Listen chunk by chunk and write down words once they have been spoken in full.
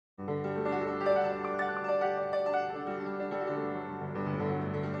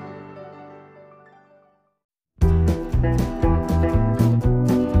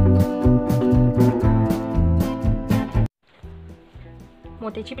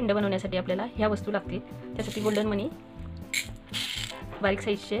मोत्याची पिंड बनवण्यासाठी आपल्याला ह्या वस्तू लागतील. त्यासाठी गोल्डन मनी, बारीक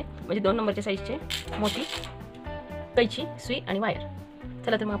साईजचे म्हणजे 2 नंबरच्या साईजचे मोती, कैची, सुई आणि वायर.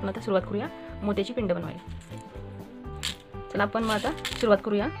 चला तर मग आपण आता सुरुवात करूया मोत्याची पिंड बनवायला. चला आपण मग आता सुरुवात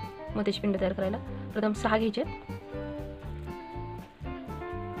करूया मोत्याची पिंड तयार करायला. प्रथम 6 घ्यायचे.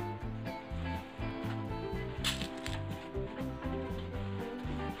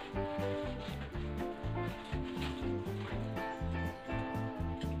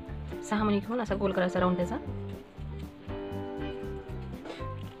 सहा मणी घेऊन असा गोल करायचा राऊंड त्याचा.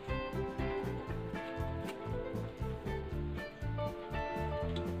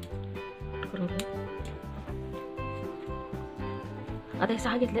 आता हे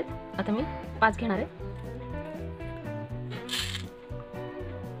 6 घेतलेत. आता मी 5 घेणार आहे.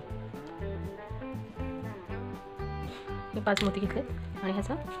 हे 5 मोती घेतलेत आणि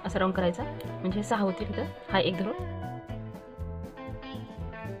ह्याचा असा राऊंड करायचा म्हणजे 6 होतील. इथं हा एक धरून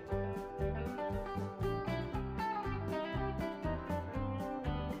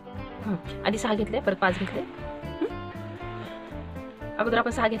आधी 6 घेतले, परत 5 घेतले. अगोदर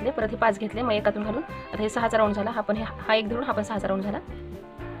आपण 6 घेतले, परत हे 5 घेतले, मग एकातून घालून आता हे 6चा राऊंड झाला. हा पण हा एक धरून हा पण 6चा राऊंड झाला.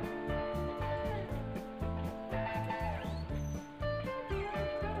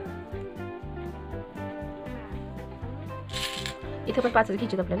 इथे पण 5च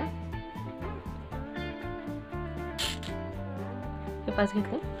घ्यायचे आपल्याला. हे 5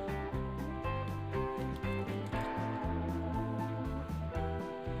 घेतले.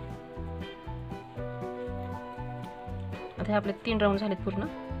 आता हे आपले 3 राऊंड झालेत पूर्ण.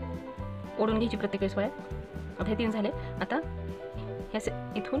 ओढून घ्यायची प्रत्येक वेळेस वायर. आता हे 3 झाले. आता ह्या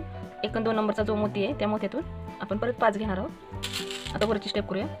इथून 1 आणि 2 नंबरचा जो मोती आहे त्या मोत्यातून आपण परत 5 घेणार आहोत. आता वरची स्टेप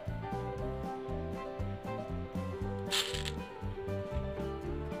करूया.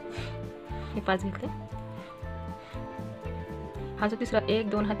 हे 5 घेतले. हा जो तिसरा 1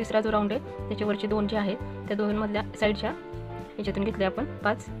 2 हा तिसरा जो राऊंड आहे त्याच्यावरचे 2 जे आहेत त्या 2 मधल्या साईडच्या ह्याच्यातून घेतले आपण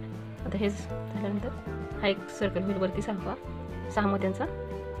 5. आता हे झाल्यानंतर हा एक सर्कल होईल वरती 6 मोत्यांचा,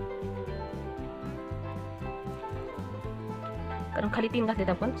 कारण खाली 3 घातलेत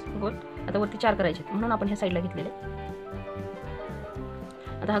आपण गोल. आता वरती 4 करायचे म्हणून आपण ह्या साईडला घेतलेले.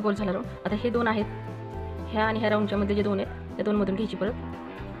 आता हा गोल झाला राऊंड. आता हे 2 आहेत, ह्या आणि ह्या राऊंडच्या मध्ये जे 2 आहेत त्या 2 मधून घ्यायची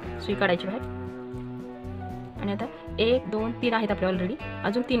परत सुई काढायची बाहेर. आणि आता 1 2 3 आहेत आपल्या ऑलरेडी.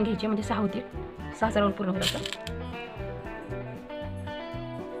 अजून 3 घ्यायचे म्हणजे 6 होतील. 6चा राऊंड पूर्ण होईल. आता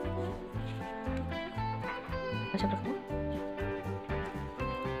अशा प्रकारे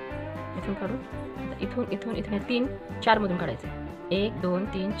इथून काढून इथून 3 4 मधून काढायचे. 1 2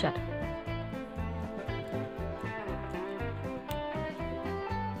 3 4.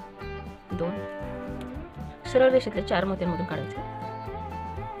 दोन सरळ रेषेतल्या 4 मोत्यांमधून काढायचे.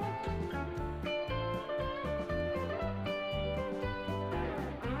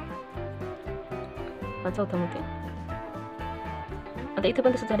 हा चौथा मोती. आता इथे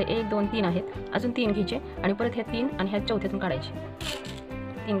पण तसं झालं. 1 2 3 आहेत. अजून 3 घ्यायचे आणि परत ह्या 3 आणि ह्या चौथ्यातून काढायचे.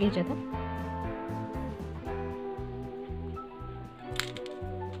 3 घ्यायचे आता.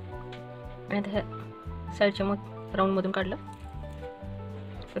 आणि आता ह्या साईडच्या मग राऊंड मधून काढलं.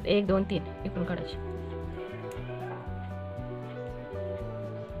 परत 1 2 3 इकडून काढायचे.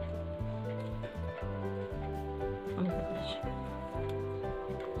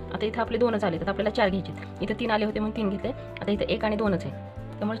 आता इथे आपले 2च आले तर आपल्याला 4 घ्यायचे. इथे 3 आले होते म्हणून 3 घेतले. आता इथे 1 आणि 2च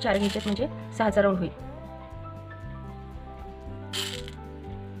आहे त्यामुळे 4 घ्यायचे म्हणजे 6चा राऊंड होईल.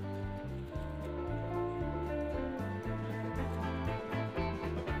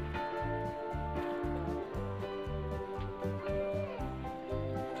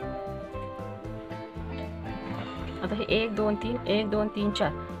 आता हे 1 2 3 1 2 3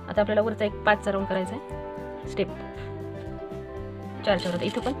 4. आता आपल्याला वरचा एक 5चा राऊंड करायचा आहे. स्टेप 4च्या वर.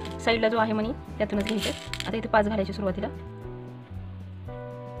 इथं पण साईडला जो आहे मनी त्यातूनच घ्यायचे. आता इथे 5 घालायचे सुरुवातीला.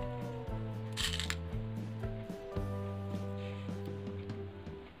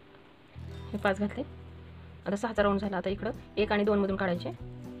 हे 5 घातले. आता 6चा राऊंड झाला. आता इकडं 1 आणि 2 मधून काढायचे.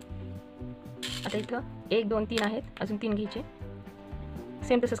 आता इथं 1 2 3 आहेत. अजून 3 घ्यायचे.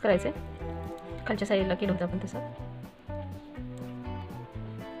 सेम तसंच करायचं आहे. खालच्या साईडला केलं होतं आपण तसं.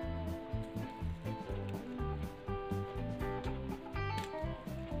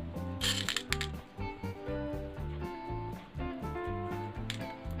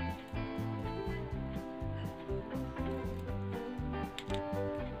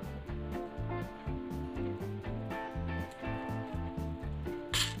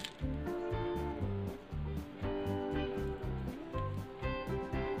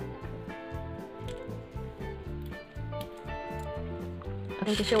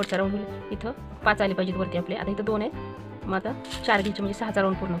 आता इथे शेवटचा राऊंड होईल. इथं 5 आले पाहिजेत वरती आपले. आता इथं 2 आहेत, मग आता 4 घ्यायचे म्हणजे 6चा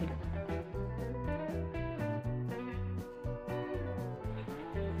राऊंड पूर्ण होईल.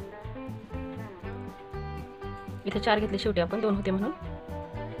 इथे 4 घेतले शेवटी आपण, 2 होते म्हणून.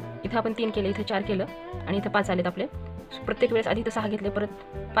 इथं आपण 3 केले, इथं 4 केलं आणि इथं 5 आलेत आपले. प्रत्येक वेळेस आधी इथं 6 घेतले, परत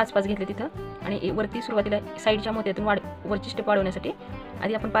 5 घेतले तिथं, आणि वरती सुरुवातीला साईडच्या मोत्यातून वरची स्टेप वाढवण्यासाठी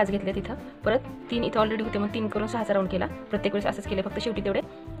आधी आपण 5 घेतले तिथं, परत 3 इथं ऑलरेडी होते म्हणून 3 करून 6चा राऊंड केला. प्रत्येक वेळेस असंच केलं, फक्त शेवटी तेवढे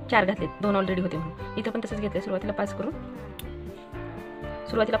 4 घातले, 2 ऑलरेडी होते म्हणून. इथं पण तसंच घेतलं, सुरुवातीला 5 करून,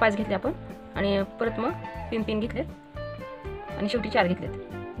 सुरुवातीला 5 घेतले आपण आणि परत मग 3 घेतलेत आणि शेवटी 4 घेतलेत.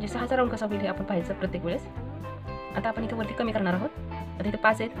 म्हणजे 6चा राऊंड कसा होईल हे आपण पाहायचं प्रत्येक वेळेस. आता आपण इथं वरती कमी करणार आहोत. आता इथे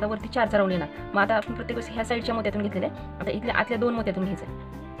 5 आहेत, आता वरती 4चा राऊंड येणार. मग आता आपण प्रत्येक वेळेस ह्या साईडच्या मोत्यातून घेतलेले आहे. आता इथल्या आतल्या 2 मोत्यातून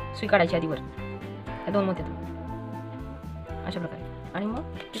घ्यायचं, सुई काढायची आधीवर या 2 मोत्यातून अशा प्रकारे, आणि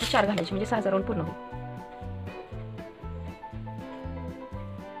मग तिथे 4 घालायचे म्हणजे 6चा राऊंड पूर्ण होईल.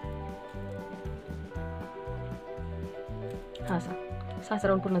 हा 6चा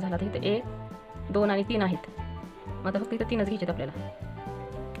राऊंड पूर्ण झाला. तर इथं 1, 2 आणि 3 आहेत. मग आता फक्त इथं 3च घ्यायचे आपल्याला,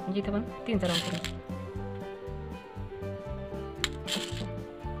 म्हणजे इथं पण 3चा राऊंड पूर्ण.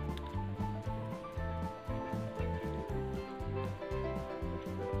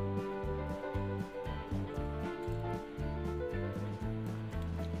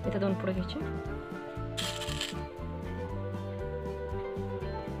 इथं 2 पुढे घ्यायचे.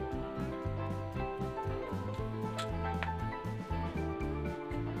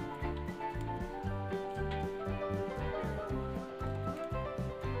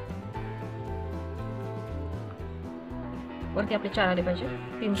 वरती आपले 4 आले पाहिजे.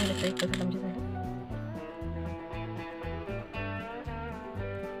 3 झाले तर 1 झालं म्हणजे झालं.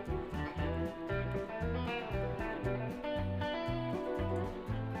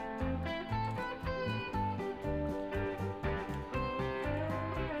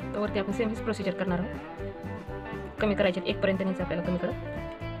 वरती आपण सेम हीच प्रोसिजर करणार आहोत. कमी करायचे 1 पर्यंत न्यायचं आपल्याला कमी करत.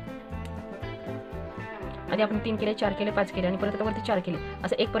 आधी आपण 3 केले, 4 केले, 5 केले आणि परत आता वरती 4 केले,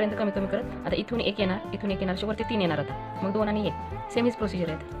 असं 1 पर्यंत कमी करत. आता इथून 1 येणार, इथून 1 येणार, वरती 3 येणार. आता मग 2 आणि 1 सेम हीच प्रोसिजर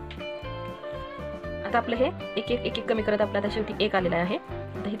आहे. आता आपलं हे एक कमी करत आपलं आता शेवटी 1 आलेला आहे.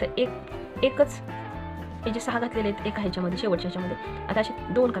 आता इथं एकच हे जे 6 घातलेले आहेत 1 ह्याच्यामध्ये, शेवटच्या ह्याच्यामध्ये. आता असे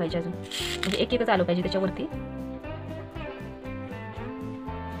 2 करायचे अजून, म्हणजे 1 आलं पाहिजे त्याच्यावरती.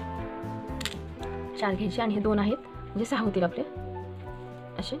 4 घ्यायचे आणि हे 2 आहेत म्हणजे 6 होतील आपले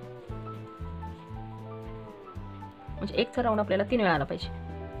असे. म्हणजे 1चा राऊंड आपल्याला 3 वेळा आला पाहिजे.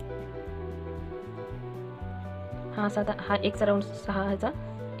 हा 1चा राऊंड 6 ह्याचा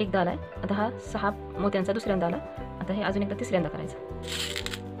एकदा आलाय. आता हा 6 मोत्यांचा दुसऱ्यांदा आला. आता हे अजून एकदा तिसऱ्यांदा करायचं.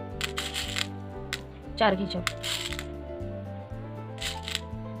 4 घ्यायचे,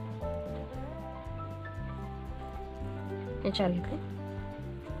 हे 4 घेतले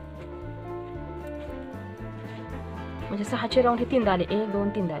म्हणजे 6चे राऊंड हे 3दा आले, 1, 2,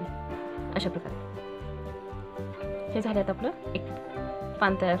 3दा आले अशा प्रकारे. हे झाले. आता आपलं एक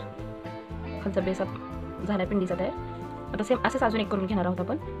पान तयार, खालचा बेस झाला पिंडीचा तयार. आता सेम असंच अजून एक करून घेणार आहोत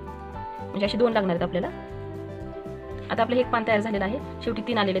आपण, म्हणजे असे 2 लागणार आहेत आपल्याला. आता आपलं एक पान तयार झालेलं आहे. शेवटी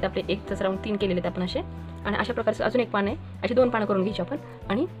 3 आलेले आहेत आपले, 1चाच राऊंड 3 केलेले आहेत आपण असे. आणि अशा प्रकारचं अजून एक पान आहे. अशी 2 पानं करून घ्यायची आपण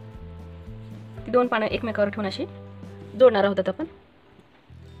आणि ती 2 पानं एकमेकावर ठेवून अशी जोडणार आहोत आपण.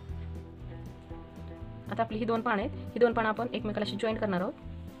 आता आपली ही 2 पानं आहेत, ही 2 पानं आपण एकमेकाला अशी जॉईन करणार आहोत.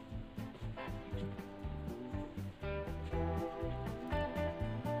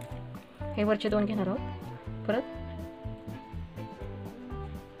 हे वरचे 2 घेणार आहोत, परत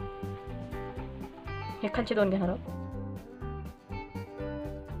हे खालचे 2 घेणार आहोत.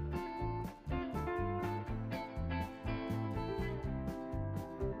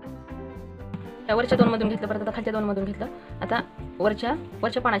 त्या वरच्या 2 मधून घेतलं, परत आता खालच्या 2 मधून घेतलं. आता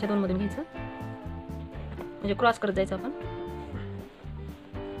वरच्या पानाच्या 2 मधून घ्यायचं, म्हणजे क्रॉस करत जायचं आपण.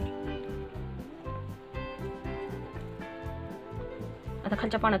 आता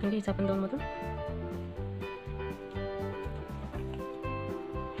खालच्या पानातून घ्यायचं आपण 2 मधून,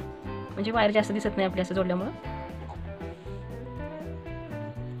 म्हणजे वायर जास्त दिसत नाही आपली असं जोडल्यामुळं.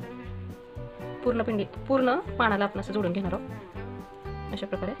 पूर्ण पानाला आपण असं जोडून घेणार आहोत अशा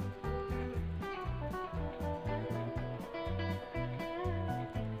प्रकारे.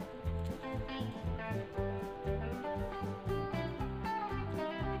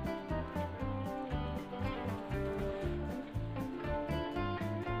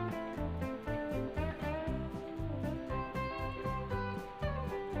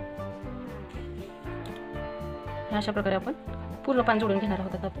 अशा प्रकारे आपण पूर्ण पान जोडून घेणार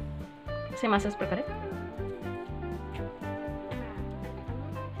आहोत. आता आपण सेम अशाच प्रकारे.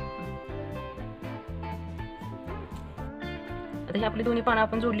 आता हे आपली दोन्ही पानं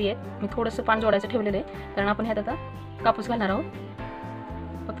आपण जोडली आहेत. मी थोडंसं पान जोडायचं ठेवलेलं आहे, कारण आपण ह्यात आता कापूस घालणार आहोत.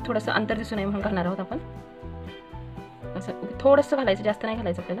 फक्त थोडंसं अंतर दिसू नये म्हणून घालणार आहोत आपण. असं थोडंसं घालायचं, जास्त नाही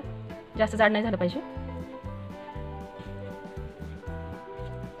घालायचं आपल्याला, जास्त जाड नाही झालं पाहिजे.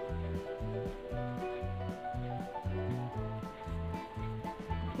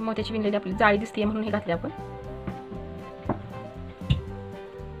 मोत्याची विणलेली आपली जाळी दिसते म्हणून हे घातले आपण.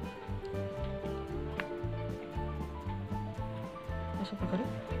 अशा प्रकारे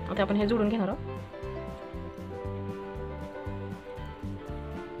आता आपण हे जोडून घेणार आहोत.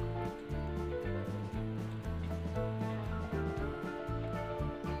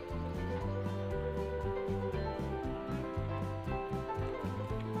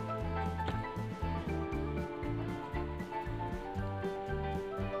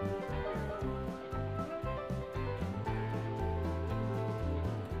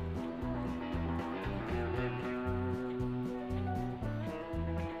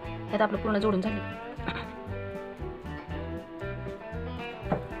 ह्यात आपलं पूर्ण जोडून झाले.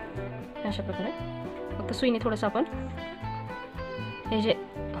 अशा प्रकारे फक्त सुईने थोडंसं आपण हे जे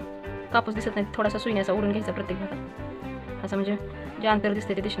कापूस दिसत नाही थोडासा सुईने असा ओढून घ्यायचा प्रत्येक भागात. असं म्हणजे जे अंतर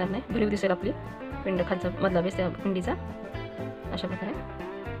दिसते ते दिसणार नाही, भरीव दिसेल आपली पिंड, खालचा मधला बेस त्या पिंडीचा. अशा प्रकारे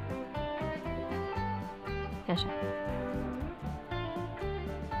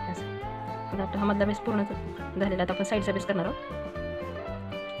आता आपला हा मधला बेस पूर्ण झालेला. आता आपण साईडचा बेस करणार आहोत.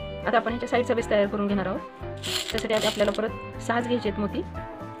 आता आपण ह्याच्या साईडचा बेस तयार करून घेणार आहोत. त्यासाठी आता आपल्याला परत 6 घ्यायचे आहेत मोती.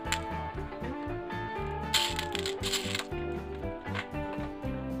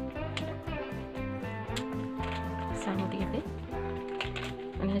 मोती घेते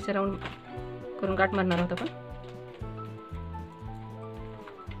आणि ह्याचे राऊंड करून गाठ मारणार आहोत आपण.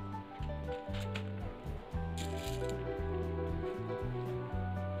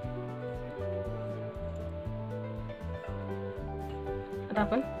 आता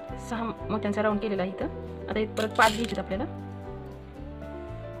आपण 6 मोत्यांचा राऊंड केलेला आहे इथं. आता इथं परत 5 घ्यायचे आपल्याला.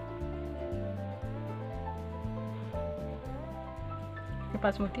 हे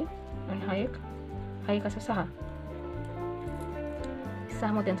 5 मोती आणि हा एक असं 6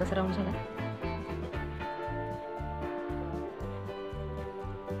 मोत्यांचा असा राऊंड झाला.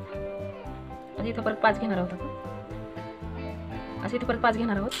 आता इथं परत 5 घेणार आहोत आपण. असं इथं परत 5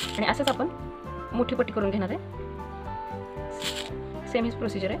 घेणार आहोत आणि असंच आपण मोठी पट्टी करून घेणार आहे. सेम हीच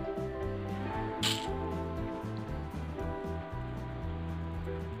प्रोसिजर आहे.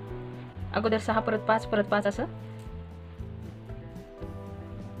 अगोदर 6 परत 5 असं.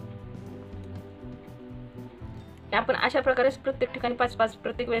 आपण अशा प्रकारे प्रत्येक ठिकाणी 5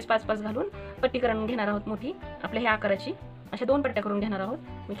 प्रत्येक वेळेस 5 घालून पट्टी करून घेणार आहोत मोठी आपल्या ह्या आकाराची. अशा 2 पट्ट्या करून घेणार आहोत.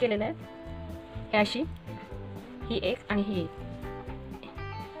 मी केलेल्या आहेत. हे अशी, ही एक आणि ही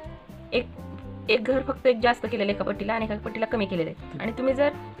एक घर फक्त एक जास्त केलेलं एका पट्टीला आणि एका पट्टीला कमी केलेलं आहे. आणि तुम्ही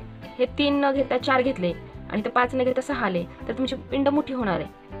जर हे 3 न घेता 4 घेतले आणि ते 5 न घेता 6 आले तर तुमची पिंड मोठी होणार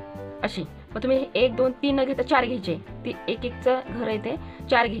आहे अशी. मग तुम्ही 1 2 3 न घेता 4 घ्यायचे. ती एकचं घर आहे ते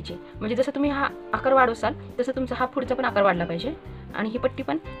 4 घ्यायचे. म्हणजे जसं तुम्ही हा आकार वाढवसाल तसं तुमचा हा पुढचा पण आकार वाढला पाहिजे. आणि ही पट्टी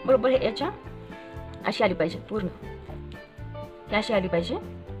पण बरोबर याच्या अशी आली पाहिजे, पूर्ण ही अशी आली पाहिजे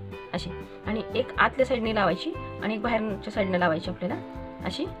अशी. आणि एक आतल्या साईडने लावायची आणि एक बाहेरच्या साईडने लावायची आपल्याला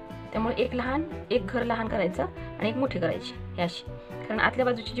अशी. त्यामुळे एक घर लहान करायचं आणि एक मोठी करायची हे अशी. कारण आतल्या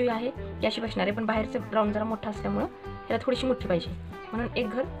बाजूची जी आहे ती अशी बसणार आहे, पण बाहेरचं राऊंड जरा मोठा असल्यामुळं त्याला थोडीशी मोठी पाहिजे. म्हणून एक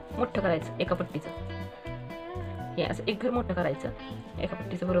घर मोठं करायचं एका पट्टीचं. हे असं एक घर मोठं करायचं एका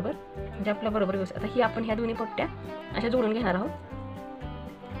पट्टीचं बरोबर, म्हणजे आपला बरोबर व्यवस्थित. आता ही आपण ह्या दोन्ही पट्ट्या अशा जोडून घेणार आहोत.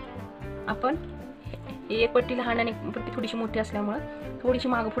 आपण एक पट्टी लहान आणि एक पट्टी थोडीशी मोठी असल्यामुळं थोडीशी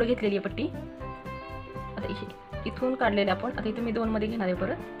मागं पुढे घेतलेली आहे पट्टी. आता इथून काढलेले आपण. आता इथं मी 2 मध्ये घेणार आहे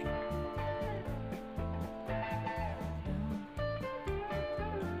परत.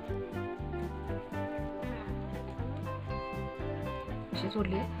 अशी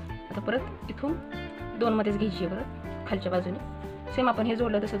जोडली आहे. आता परत इथून 2 मध्येच घ्यायची आहे परत खालच्या बाजूने. सेम आपण हे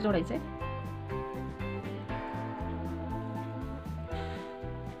जोडलं तसंच जोडायचं आहे.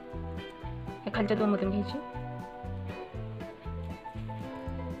 हे खालच्या 2 मधून घ्यायची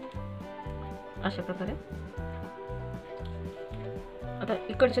अशा प्रकारे. आता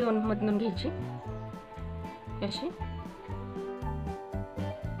इकडच्या 2 मधून घ्यायची अशी.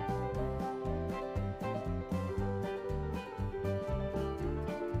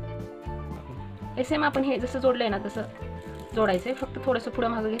 हे सेम आपण हे जसं जोडलंय ना तसं जोडायचंय. फक्त थोडंसं पुढं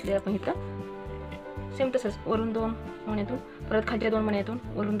मागं घेतलंय आपण इथं. सेम तसंच वरून 2 मण्यातून परत खालच्या 2 मण्यातून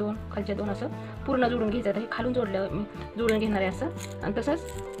वरून 2 खालच्या 2 असं पूर्ण जोडून घ्यायचं. आता हे खालून जोडलं मी जोडून घेणार आहे असं. आणि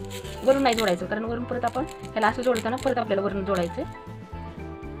तसंच वरून नाही जोडायचं, कारण वरून परत आपण ह्याला असं जोडताना परत आपल्याला वरून जोडायचं.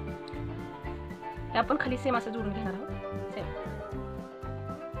 हे आपण खाली सेम असं जोडून घेणार आहोत सेम.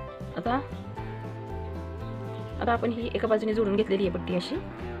 आता आपण ही एका बाजूने जोडून घेतलेली आहे पट्टी अशी.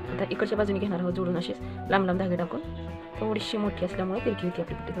 आता इकडच्या बाजूने घेणार आहोत जोडून अशीच लांब लांब धागे टाकून. थोडीशी मोठी असल्यामुळे तिरकी होती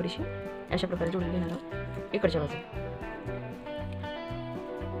आपली पट्टी थोडीशी. अशा प्रकारे जोडून घेणार आहोत इकडच्या बाजूने.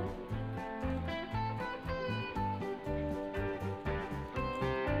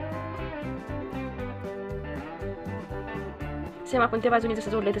 सेम आपण त्या बाजूने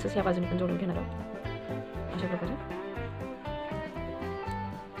जसं जोडलंय तसंच या बाजूने पण जोडून घेणार आहोत अशा प्रकारे.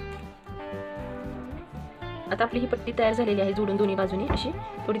 आता आपली ही पट्टी तयार झालेली आहे जोडून दोन्ही बाजूने अशी.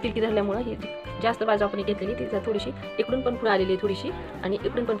 थोडी तिरकी झाल्यामुळे ही जास्त बाजू आपण घेतलेली ती थोडीशी इकडून पण पुढे आलेली आहे थोडीशी आणि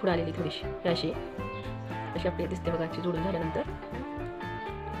इकडून पण पुढे आलेली थोडीशी अशी आपली दिसते बघा. अशी जोडून झाल्यानंतर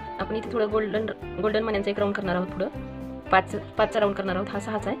आपण इथे थोडं गोल्डन मण्यांचा एक राऊंड करणार आहोत. पुढं पाचचा राऊंड करणार आहोत. हा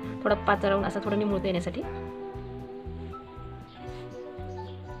 6चा आहे. थोडा 5चा राऊंड असा थोडा निमुळता येण्यासाठी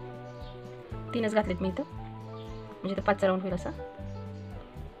 3च घातलेत मी इथं म्हणजे ते 5चा राऊंड होईल असा.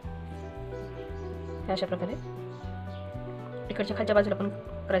 अशा प्रकारे इकडच्या खालच्या बाजूला पण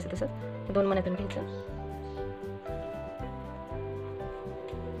करायचं तसंच 2 मण्यातून घ्यायचं.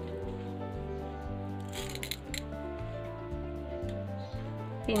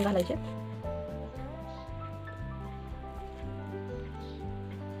 तीन घालायचे.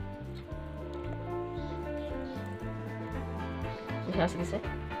 हे असं दिसतंय.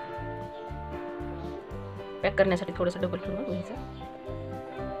 पॅक करण्यासाठी थोडंसं डबल करून घ्यायचं.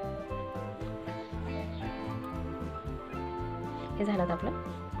 हे झालं आता आपलं.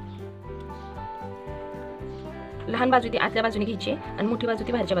 लहान बाजू ती आतल्या बाजूने घ्यायची आणि मोठी बाजू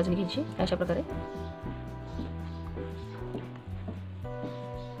ती बाहेरच्या बाजूने घ्यायची अशा प्रकारे.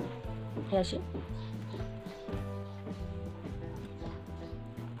 हे अशी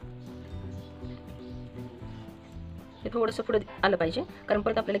हे थोडंसं पुढे आलं पाहिजे कारण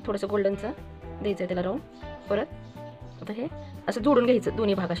परत आपल्याला थोडंसं गोल्डनचं द्यायचं आहे त्याला राऊंड. परत आता हे असं जोडून घ्यायचं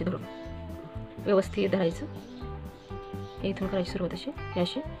दोन्ही भाग असे धरून व्यवस्थित धरायचं. इथून करायची सुरुवात अशी हे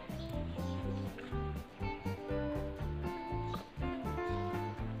अशी.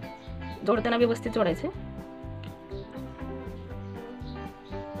 जोडताना व्यवस्थित जोडायचे.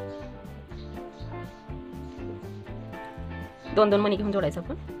 दोन मणी घेऊन जोडायचं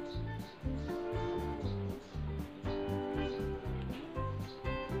आपण.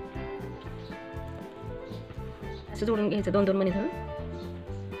 असं जोडून घ्यायचं 2 मणी धरून.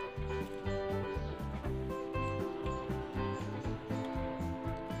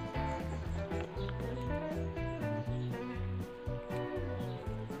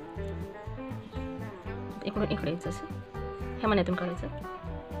 इकडून इकडे यायचं असं ह्या मण्यातून काढायचं.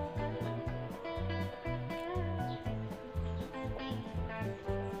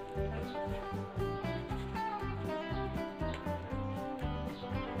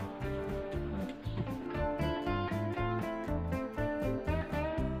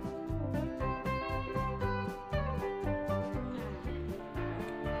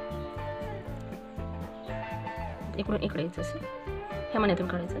 इकडून इकडे यायचं असं ह्या मण्यातून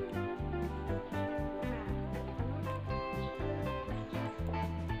काढायचं.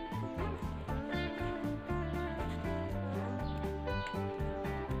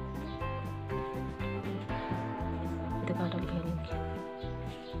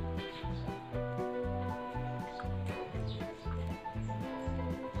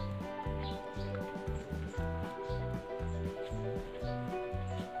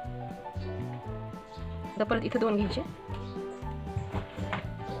 परत इथे 2 घ्यायचे.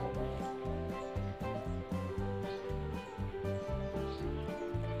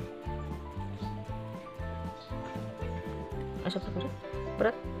 अशा प्रकारे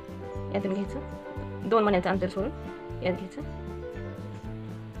परत यातून घ्यायचं 2 मण्याचं अंतर सोडून यात घ्यायचं.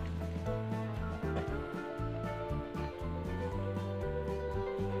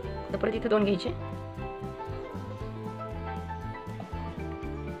 तर परत इथे 2 घ्यायचे.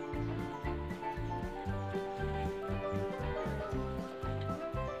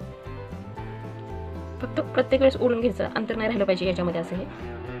 फक्त प्रत्येक वेळेस ओढून घ्यायचं अंतर नाही राहिलं पाहिजे याच्यामध्ये असं. हे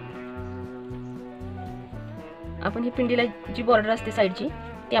आपण ही पिंडीला जी बॉर्डर असते साईडची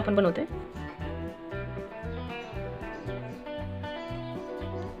ती आपण बनवतोय.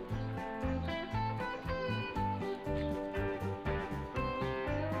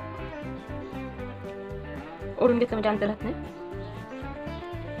 ओढून घेतलं म्हणजे अंतर राहत नाही.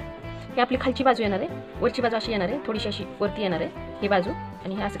 ही आपली खालची बाजू येणार आहे. वरची बाजू अशी येणार आहे थोडीशी अशी वरती येणार आहे ही बाजू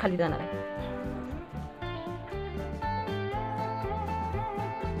आणि हे असं खाली जाणार आहे.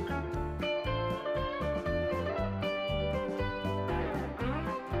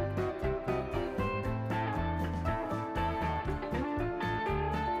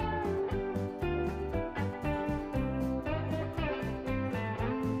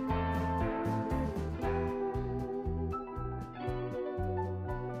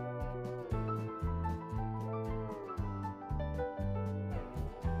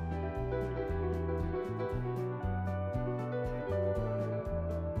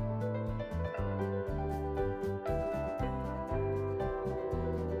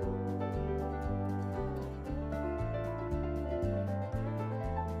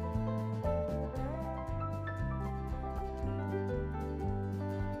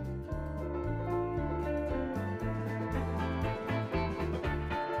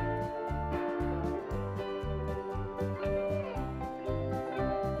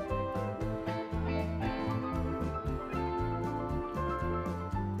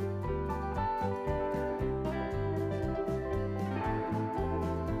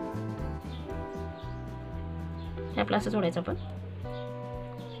 हे आपलं असं जोडायचं आपण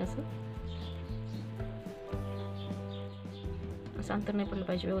असं असं अंतर नाही पडलं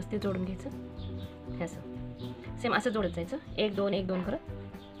पाहिजे, व्यवस्थित जोडून घ्यायचं. हे असं सेम असं जोडत जायचं 1 2 1 2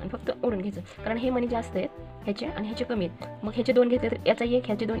 करत आणि फक्त ओढून घ्यायचं. कारण हे मणी जास्त आहेत ह्याचे आणि ह्याचे कमी आहेत. मग ह्याचे 2 घेतले तर याचा 1,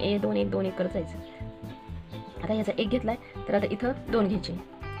 ह्याचे 2 1 2 1 2 1 करत जायचं. आता ह्याचा 1 घेतलाय तर आता इथं 2 घ्यायचे,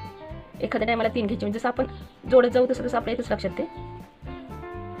 एखाद्या टायमाला 3 घ्यायचे. म्हणजे जसं आपण जोडत जाऊ तसं तसं आपल्या इथंच लक्षात ते.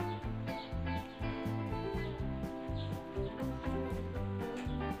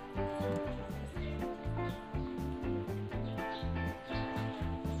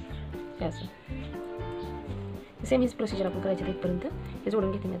 असं सेम हीच प्रोसिजर आपण करायची तिथपर्यंत. हे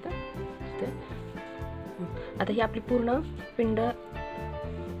जोडून घेते मी आता. तर आता ही आपली पूर्ण पिंड,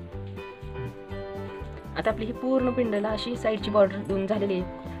 आता आपली ही पूर्ण पिंडला अशी साईडची बॉर्डर देऊन झालेली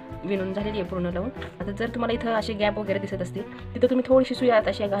आहे, विणून झालेली आहे पूर्ण लावून. आता जर तुम्हाला इथं असे गॅप वगैरे दिसत असतील तिथं तुम्ही थोडीशी सुई आत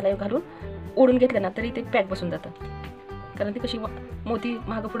अशी घालून ओढून घेतलं ना तरी ते पॅक बसून जातं. कारण ती कशी मोती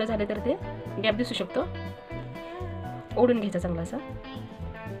मागं पुढे झाले तर ते गॅप दिसू शकतो. ओढून घ्यायचा चांगला असा,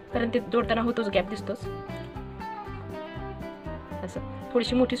 कारण ते जोडताना होतोच गॅप दिसतोच. असं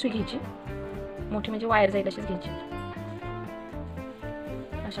थोडीशी मोठी सुई घ्यायची, मोठी म्हणजे वायर जाईल अशीच घ्यायची.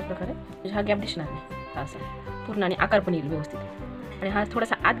 अशा प्रकारे म्हणजे हा गॅप दिसणार नाही. असा पूर्ण आणि आकार पण येईल व्यवस्थित. आणि हा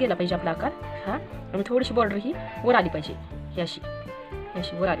थोडासा आत गेला पाहिजे आपला आकार हा. आणि थोडीशी बॉर्डर ही वर आली पाहिजे, ही अशी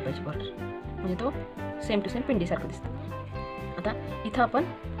वर आली पाहिजे बॉर्डर, म्हणजे तो सेम टू सेम पिंडीसारखं दिसतं. आता इथं आपण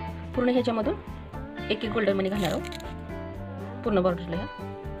पूर्ण ह्याच्यामधून एक एक गोल्डन मनी घालणार आहोत पूर्ण बॉर्डरला.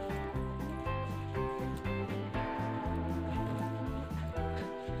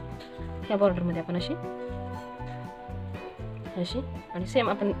 ह्या बॉर्डरमध्ये आपण अशी आणि सेम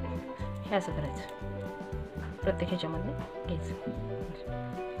आपण हे असं करायचं प्रत्येक ह्याच्यामध्ये घ्यायचं.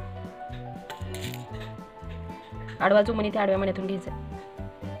 आडवा जो मणी त्या आडव्या मण्यातून घ्यायचा.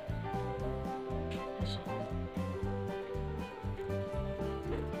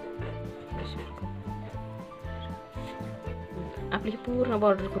 आपली पूर्ण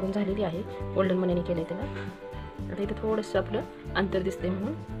बॉर्डर करून झालेली आहे, गोल्डन मण्याने केले त्याला. आता इथं थोडंसं आपलं अंतर दिसतंय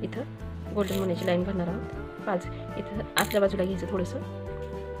म्हणून इथं गोल्डन मण्याची लाईन घालणार आहोत 5. इथं आतल्या बाजूला घ्यायचं थोडंसं.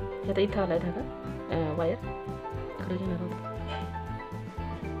 आता इथं आलाय धागा वायर इकडे घेणार आहोत.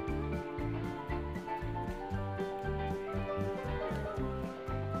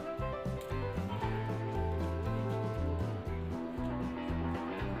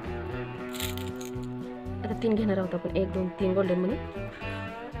 आता 3 घेणार आहोत आपण, 1 2 3 गोल्डन मनी.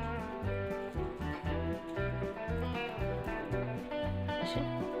 असे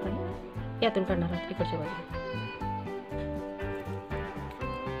आणि यातून काढणार आहोत इकडच्या बाजूला.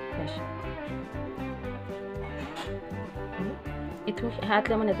 इथून ह्या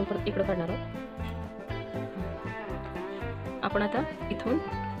आतल्या मण्यातून परत इकडं काढणार आहोत आपण. आता इथून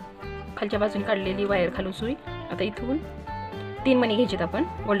खालच्या बाजूने काढलेली वायर खालून सुई. आता इथून 3 मणी घ्यायचेत आपण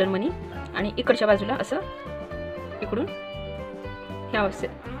गोल्डन मनी आणि इकडच्या बाजूला असं इकडून ह्या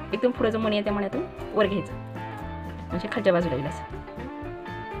एकदम पुढं जो मणी आहे त्या मण्यातून वर घ्यायचं, म्हणजे खालच्या बाजूला येईल असं.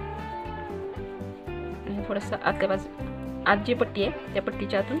 आणि थोडंसं आतल्या आत जी पट्टी आहे त्या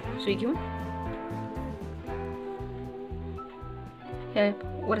पट्टीच्या आतून सुई घेऊन ह्या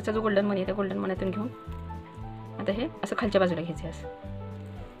वरचा जो गोल्डन मणी आहे त्या गोल्डन मण्यातून घेऊन आता हे असं खालच्या बाजूला घ्यायचं असं.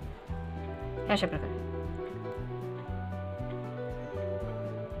 अशा प्रकारे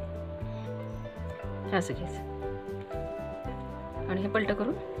असं घ्यायचं आणि हे पलट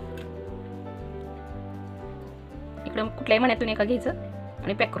करून इकडं कुठल्याही मण्यातून एका घ्यायचं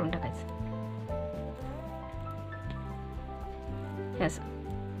आणि पॅक करून टाकायचं. हे असं.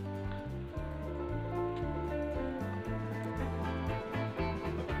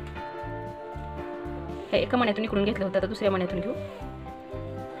 हे एका मण्यातून इकडून घेतलं होतं, आता दुसऱ्या मण्यातून घेऊ.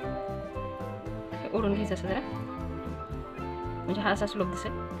 हे ओढून घ्यायचं असं जरा, म्हणजे हा असा स्लोप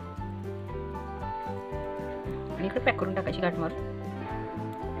दिसेल. आणि इकडे पॅक करून टाकायची गाठ मारून.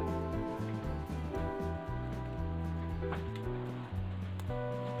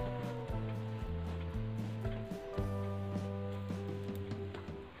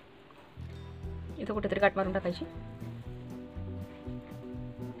 इथं कुठेतरी गाठ मारून टाकायची.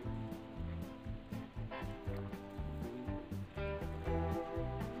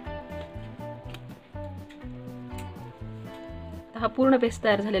 हा पूर्ण बेस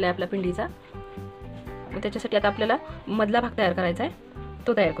तयार झालेला आहे आपला पिंडीचा. मग त्याच्यासाठी आता आपल्याला मधला भाग तयार करायचा आहे,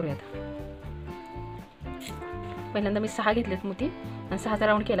 तो तयार करूयात. पहिल्यांदा मी 6 घेतलेत मोती आणि 6चा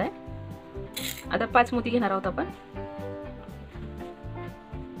राऊंड केलाय. आता 5 मोती घेणार आहोत आपण.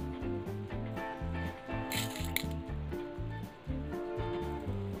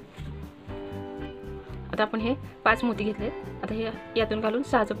 आता आपण हे 5 मोती घेतलेत. आता हे यातून घालून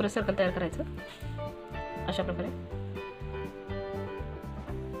 6चं परत सर्कल तयार करायचं अशा प्रकारे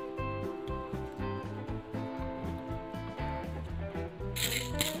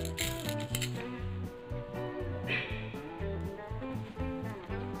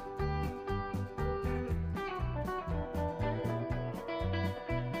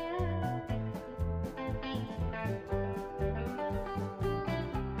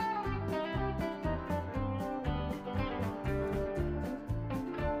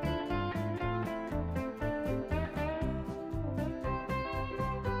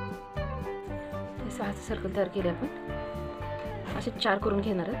सहाचं सर्कल तयार केले आपण. असे 4 करून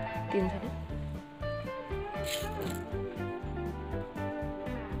घेणार आहोत. 3 झाले.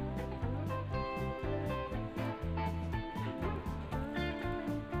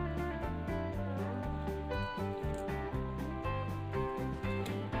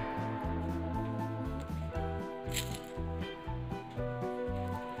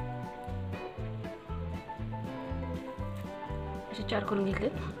 असे 4 करून घेतले.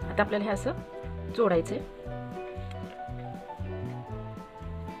 आता आपल्याला हे असं जोडायचे.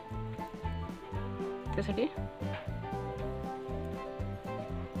 त्यासाठी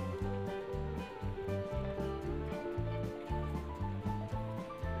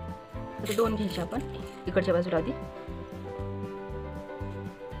आता 2 घ्यायचे आपण इकडच्या बाजूला आधी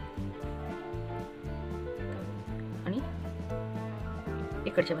आणि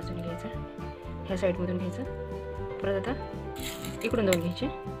इकडच्या बाजूने घ्यायचं. ह्या साईडमधून घ्यायचं. परत आता इकडून 2 घ्यायचे.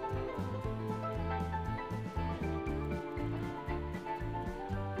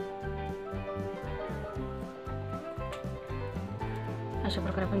 अशा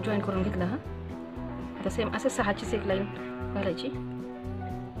प्रकारे आपण जॉईन करून घेतला. हा आता सेम असं 6चीच एक लाईन घालायची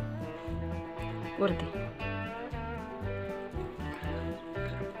वरती.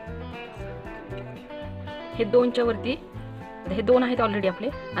 हे 2च्या वरती. हे 2 आहेत ऑलरेडी आपले.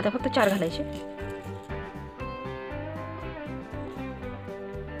 आता फक्त 4 घालायचे.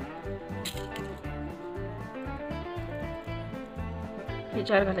 हे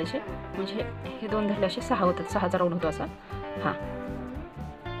 4 घालायचे म्हणजे हे 2 धरले असे 6 होतात. 6चा राऊंड होतो असा. हा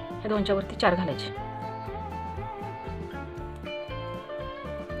हे 2च्या वरती 4 घालायचे.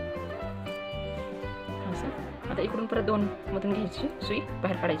 असं आता इकडून परत 2 मधून घ्यायची सुई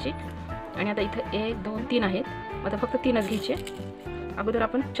बाहेर काढायची. आणि आता इथं 1 2 3 आहेत. आता फक्त 3च घ्यायचे. अगोदर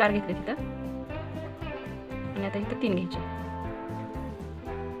आपण 4 घेतले तिथं आणि आता इथं 3 घ्यायचे.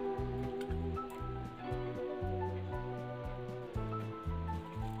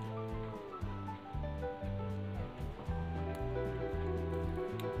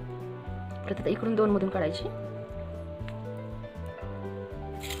 परत आता इकडून 2 मधून काढायची.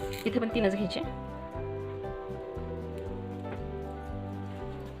 इथे पण 3च घ्यायचे.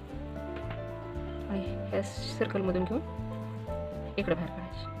 आणि ह्या सर्कल मधून घेऊन इकडे बाहेर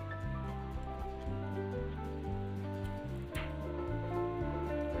काढायचे.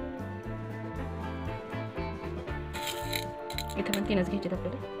 इथे पण 3च घ्यायचे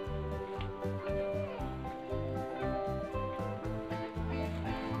आपल्याला.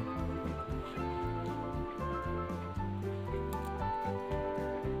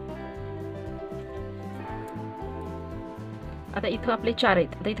 आता इथं आपले 4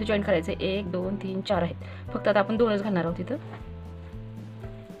 आहेत. आता इथं जॉईन करायचे. 1 2 3 4 आहेत. फक्त आता आपण 2च घालणार आहोत इथं.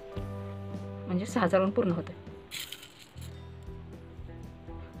 म्हणजे 6चा राऊंड पूर्ण होतं.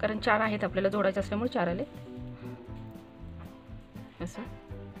 कारण 4 आहेत आपल्याला जोडायचं असल्यामुळे 4 आले. असं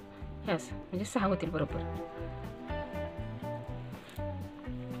हे असं म्हणजे 6 होतील बरोबर.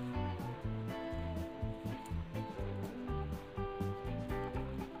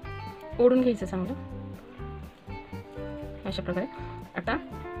 ओढून घ्यायचं चांगलं अशा प्रकारे. आता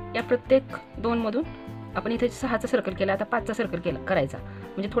या प्रत्येक 2 मधून आपण इथे 6चा सर्कल केला. आता 5चा सर्कल केला करायचा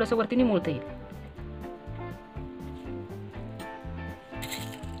म्हणजे थोडंसं वरती निमुळता येईल.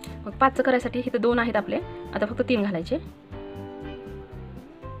 मग 5चं करायसाठी इथे 2 आहेत आपले. आता फक्त 3 घालायचे.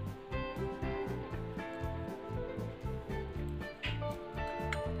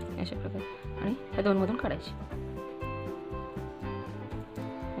 अशा प्रकारे आणि ह्या 2 मधून काढायचे.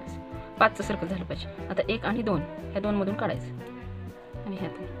 5चं सर्कल झालं पाहिजे. आता 1 आणि 2 ह्या 2 मधून काढायचं आणि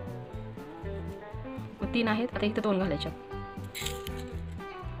ह्यातून मग 3 आहेत. आता इथं 2 घालायच्या.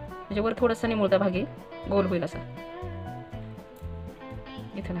 म्हणजे वर थोडंसं निमुळता भागी गोल होईल असं.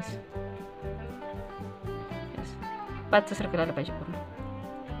 इथं असं 5चं सर्कल आलं पाहिजे पूर्ण.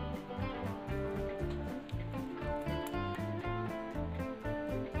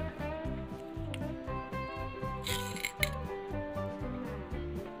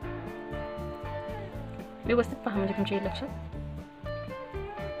 व्यवस्थित पहा म्हणजे तुमच्या लक्षात.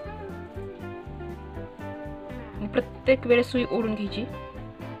 आणि प्रत्येक वेळेस सुई ओढून घ्यायची.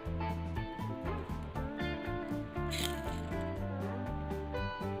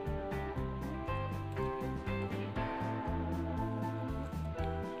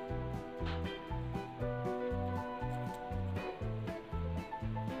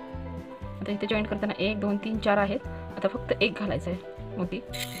 आता इथे जॉईंट करताना 1 2 3 4 आहेत. आता फक्त एक घालायचं आहे मोती,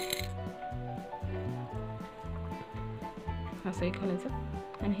 असं एक घालायचं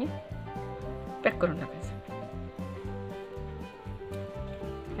आणि हे पॅक करून टाकायचं.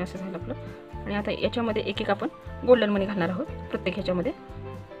 असं झालं आपलं. आणि आता याच्यामध्ये एक एक आपण गोल्डन मनी घालणार आहोत प्रत्येक ह्याच्यामध्ये.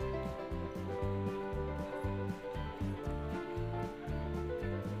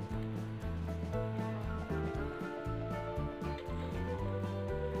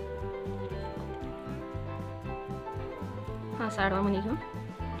 हा असा आडवा मणी घेऊन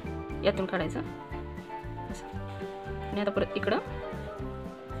यातून काढायचा असं. आणि आता परत इकडं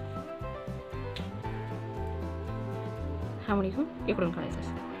हा मणी घेऊन इकडून काढायचा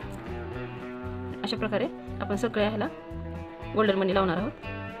असं. अशा प्रकारे आपण सगळ्या ह्याला गोल्डन मनी लावणार आहोत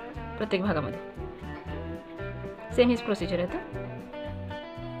प्रत्येक भागामध्ये. सेम हीच प्रोसिजर आहे.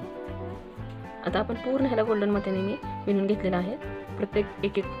 आता आपण पूर्ण ह्याला गोल्डन मतीने मी विणून घेतलेला आहे. प्रत्येक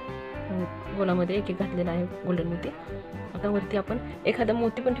एक एक गोलामध्ये एक एक घातलेला आहे गोल्डन मोती. आता वरती आपण एखादा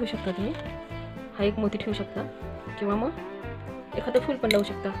मोती पण ठेवू शकता तुम्ही. हा एक मोती ठेवू शकता किंवा मग एखादं फूल पण लावू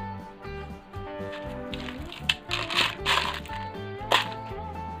शकता.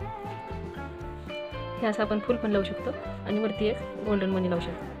 हे असं आपण फुल पण लावू शकतो आणि वरती एक गोल्डन मनी लावू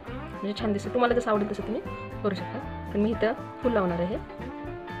शकतो. म्हणजे छान दिसतं. तुम्हाला जसं आवडेल तसं तुम्ही करू शकता. पण मी इथं फुल लावणार आहे.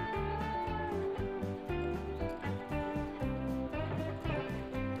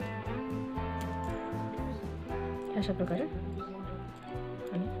 अशा प्रकारे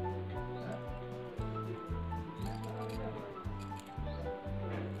आणि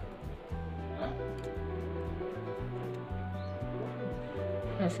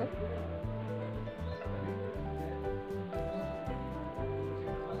असं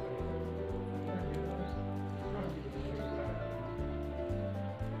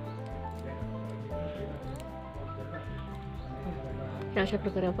अशा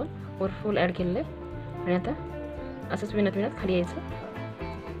प्रकारे आपण वर फुल ॲड केलेलं आहे. आणि आता असंच विणत विणत खाली यायचं.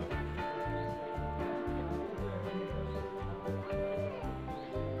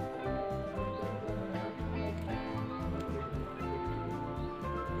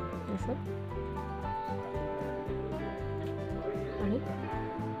 असं. आणि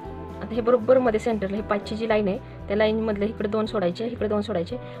आता हे बरोबर मध्ये सेंटरला ही 5ची जी लाईन आहे त्या लाईनमधले इकडे 2 सोडायचे, इकडे 2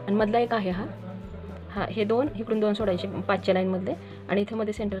 सोडायचे आणि मधला एक आहे हा हे 2 इकडून 2 सोडायचे 5च्या लाईनमधले. आणि इथे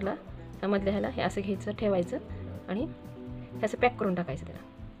मध्ये सेंटरला मधल्या ह्याला हे असं घ्यायचं, ठेवायचं आणि असं पॅक करून टाकायचं त्याला.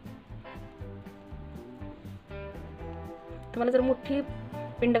 तुम्हाला जर मोठी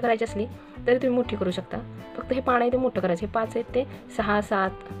पिंड करायची असली तरी तुम्ही मोठी करू शकता. फक्त हे पान आहे ते मोठं करायचं. हे 5 आहेत ते 6 7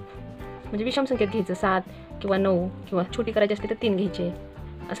 म्हणजे विषम संख्येत घ्यायचं. 7 किंवा 9 किंवा छोटी करायची असली तर 3 घ्यायचे.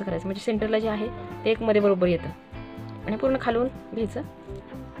 असं करायचं म्हणजे सेंटरला जे आहे ते एक मध्ये बरोबर येतं. आणि पूर्ण खालून घ्यायचं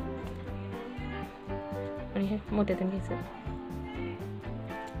आणि हे मोत्यातून घ्यायचं.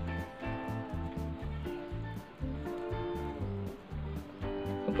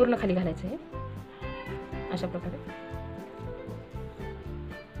 पूर्ण खाली घालायचं आहे अशा प्रकारे.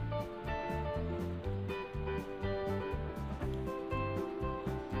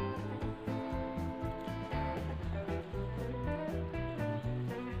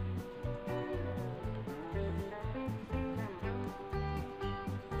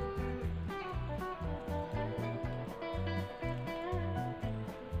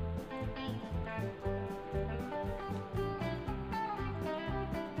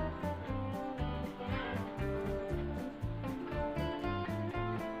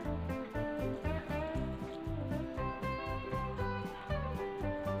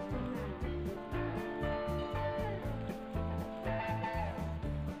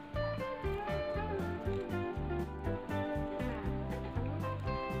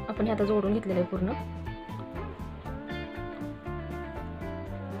 आपण हे आता जोडून घेतलेलं आहे पूर्ण.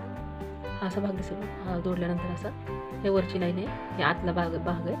 हा असा भाग दिसेल. हा जोडल्यानंतर असा हे वरची लाईन आहे, हे आतला भाग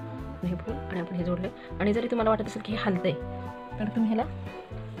आहे आणि हे फूल आणि आपण हे जोडले. आणि जरी तुम्हाला वाटत असेल की हे हलतंय तर तुम्ही ह्याला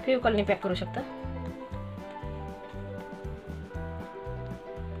फेविकॉलने पॅक करू शकता.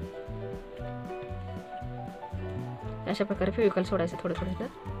 अशा प्रकारे फेविकॉल सोडायचं थोडं थोडं.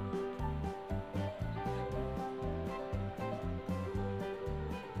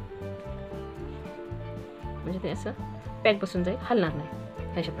 म्हणजे ते असं पॅक बसून जाईल, हलणार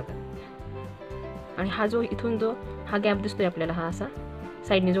नाही अशा प्रकारे. आणि हा जो इथून जो हा गॅप दिसतोय आपल्याला, हा असा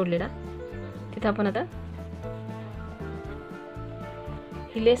साईडने जोडलेला, तिथं आपण आता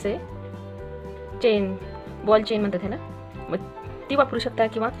ही लेस आहे, चेन बॉल चेन म्हणतात ह्याला, मग ती वापरू शकता.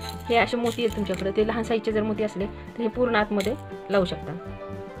 किंवा हे असे मोती आहेत तुमच्याकडे, ते लहान साईजचे जर मोती असले तर हे पूर्ण आतमध्ये लावू शकता.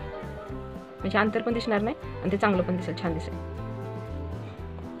 म्हणजे अंतर पण दिसणार नाही आणि ते चांगलं पण दिसेल, छान दिसेल.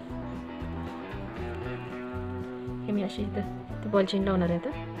 हे मी अशी इथं बॉल चेन लावणार आहे आता.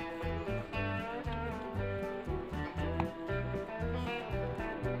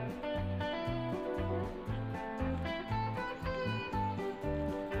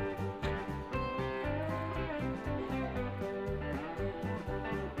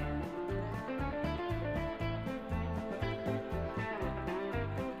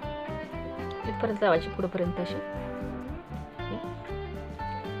 इथपर्यंत लावायची, पुढेपर्यंत अशी.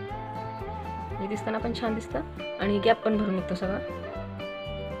 हे दिसताना पण छान दिसतं आणि गॅप पण भरून निघतो सगळा.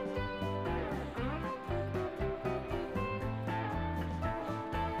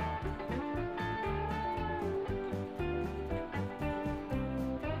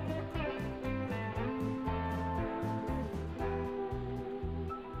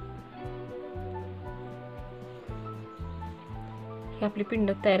 ही आपली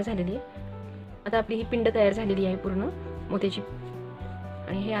पिंड तयार झालेली आहे. आता आपली ही पिंड तयार झालेली आहे पूर्ण मोत्याची.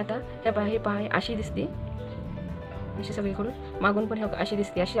 आणि हे आता हे पहा अशी दिसते, अशी सगळीकडून मागून पण अशी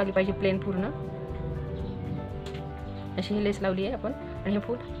दिसते. अशी आली पाहिजे प्लेन पूर्ण. अशी ही लेस लावली आहे आपण. आणि हे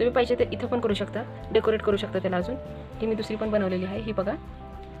फूल तुम्ही पाहिजे तर इथं पण करू शकता, डेकोरेट करू शकता त्याला अजून. ही मी दुसरी पण बनवलेली आहे. ही बघा,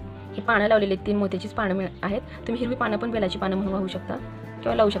 ही पानं लावलेली आहेत, 3 मोत्याचीच पानं आहेत. तुम्ही हिरवी पानं पण बेलाची पानं म्हणून वाहू शकता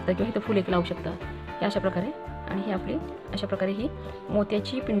किंवा लावू शकता, किंवा इथं फुल एक लावू शकता. हे अशा प्रकारे. आणि ही आपली अशा प्रकारे ही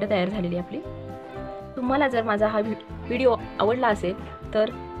मोत्याची पिंड तयार झालेली आहे आपली. तुम्हाला जर माझा हा व्हिडिओ आवडला असेल तर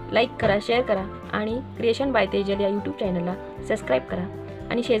लाईक करा, शेअर करा आणि क्रिएशन बाय तेजल या यूट्यूब चॅनलला सबस्क्राईब करा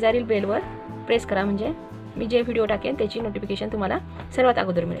आणि शेजारील बेलवर प्रेस करा, म्हणजे मी जे व्हिडिओ टाकेन त्याची नोटिफिकेशन तुम्हाला सर्वात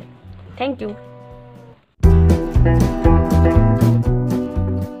अगोदर मिळेल. थँक्यू.